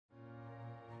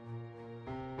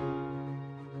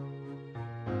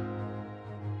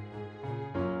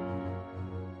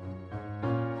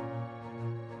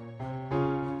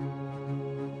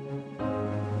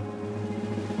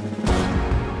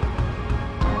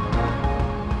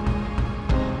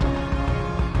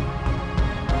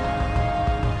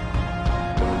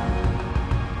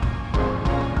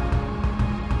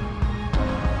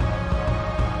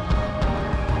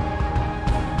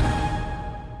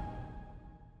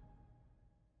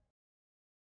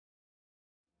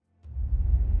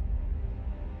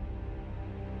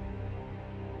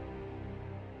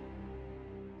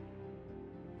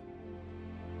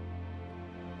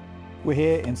We're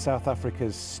here in South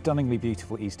Africa's stunningly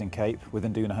beautiful Eastern Cape with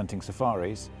Nduna Hunting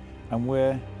Safaris, and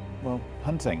we're, well,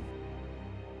 hunting.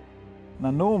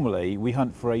 Now normally we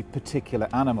hunt for a particular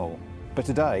animal, but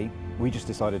today we just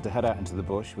decided to head out into the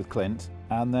bush with Clint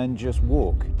and then just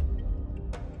walk.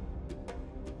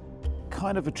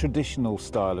 Kind of a traditional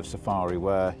style of safari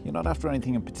where you're not after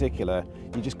anything in particular,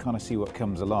 you just kind of see what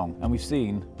comes along, and we've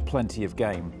seen plenty of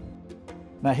game.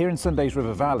 Now here in Sunday's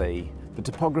River Valley, the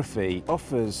topography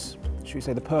offers, should we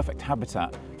say, the perfect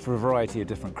habitat for a variety of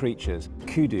different creatures.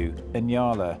 Kudu,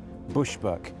 Inyala,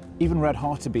 bushbuck, even red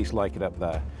hartebeest like it up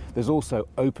there. There's also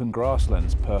open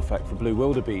grasslands, perfect for blue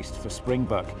wildebeest, for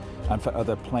springbuck and for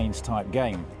other plains type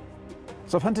game.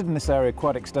 So I've hunted in this area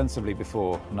quite extensively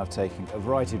before, and I've taken a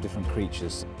variety of different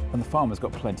creatures, and the farmer's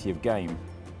got plenty of game.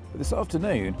 But this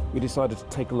afternoon we decided to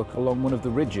take a look along one of the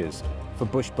ridges for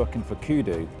bushbuck and for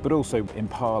kudu, but also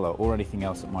impala or anything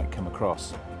else that might come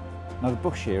across. Now the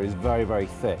bush here is very, very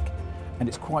thick and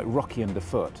it's quite rocky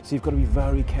underfoot, so you've got to be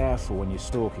very careful when you're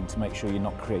stalking to make sure you're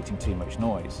not creating too much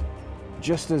noise.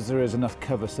 Just as there is enough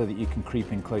cover so that you can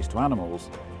creep in close to animals,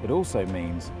 it also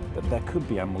means that there could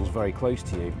be animals very close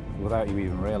to you without you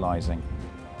even realising.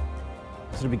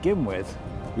 So to begin with,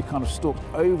 we kind of stalked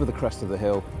over the crest of the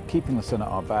hill, keeping the sun at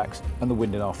our backs and the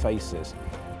wind in our faces.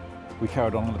 We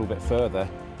carried on a little bit further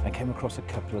and came across a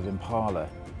couple of impala.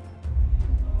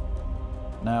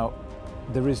 Now,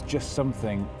 there is just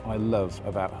something I love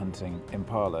about hunting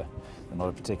impala. They're not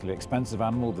a particularly expensive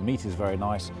animal, the meat is very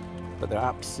nice, but they're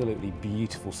absolutely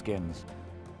beautiful skins.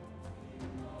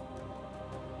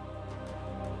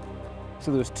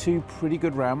 So there was two pretty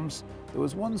good rams. There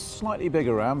was one slightly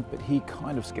bigger ram, but he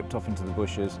kind of skipped off into the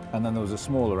bushes, and then there was a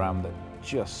smaller ram that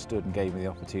just stood and gave me the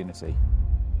opportunity.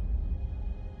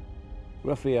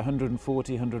 Roughly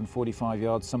 140, 145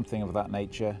 yards, something of that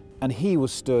nature. And he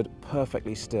was stood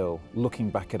perfectly still, looking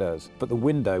back at us, but the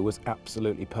window was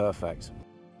absolutely perfect.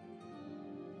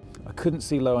 I couldn't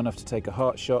see low enough to take a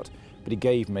heart shot, but he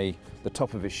gave me the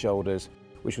top of his shoulders,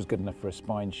 which was good enough for a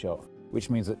spine shot, which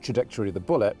means that the trajectory of the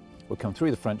bullet would come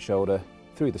through the front shoulder,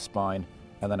 through the spine,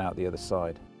 and then out the other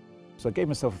side. So I gave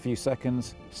myself a few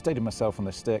seconds, steadied myself on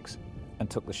the sticks, and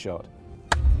took the shot.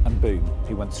 And boom,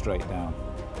 he went straight down.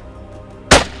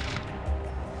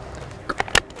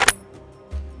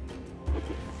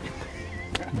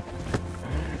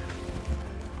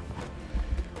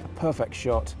 A perfect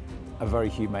shot, a very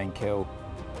humane kill,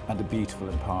 and a beautiful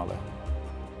impala.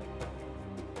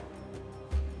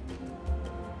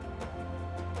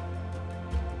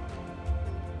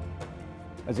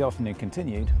 As the afternoon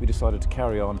continued, we decided to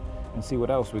carry on and see what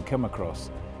else we'd come across.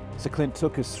 So Clint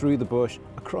took us through the bush,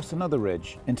 across another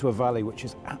ridge, into a valley which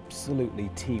is absolutely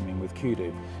teeming with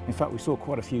kudu. In fact, we saw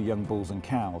quite a few young bulls and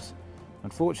cows.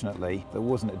 Unfortunately, there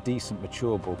wasn't a decent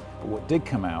mature bull, but what did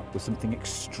come out was something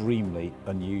extremely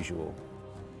unusual.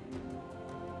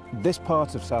 This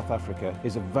part of South Africa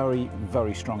is a very,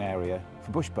 very strong area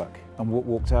for bushbuck, and what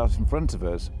walked out in front of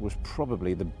us was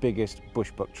probably the biggest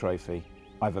bushbuck trophy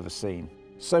I've ever seen.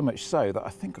 So much so that I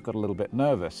think I got a little bit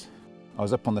nervous. I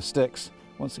was up on the sticks,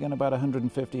 once again about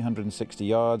 150, 160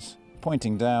 yards,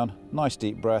 pointing down, nice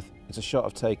deep breath. It's a shot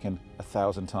I've taken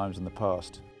 1,000 times in the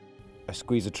past. I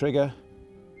squeeze the trigger,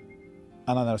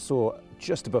 and then I saw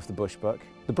just above the bushbuck,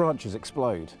 the branches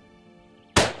explode.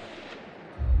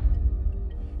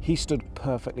 He stood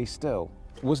perfectly still.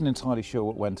 Wasn't entirely sure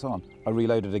what went on. I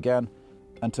reloaded again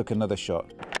and took another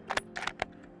shot.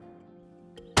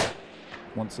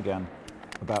 Once again,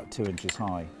 about 2 inches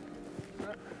high.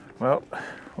 Well,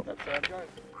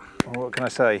 what can I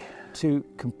say? Two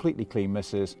completely clean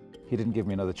misses. He didn't give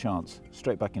me another chance.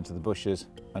 Straight back into the bushes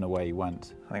and away he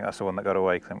went. I think that's the one that got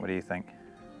away, Clint. What do you think?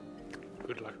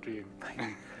 Good luck to you.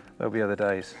 There'll be other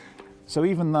days. So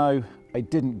even though I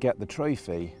didn't get the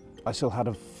trophy, I still had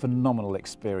a phenomenal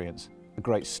experience. A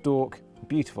great stalk, a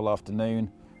beautiful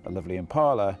afternoon, a lovely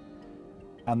impala,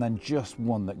 and then just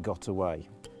one that got away.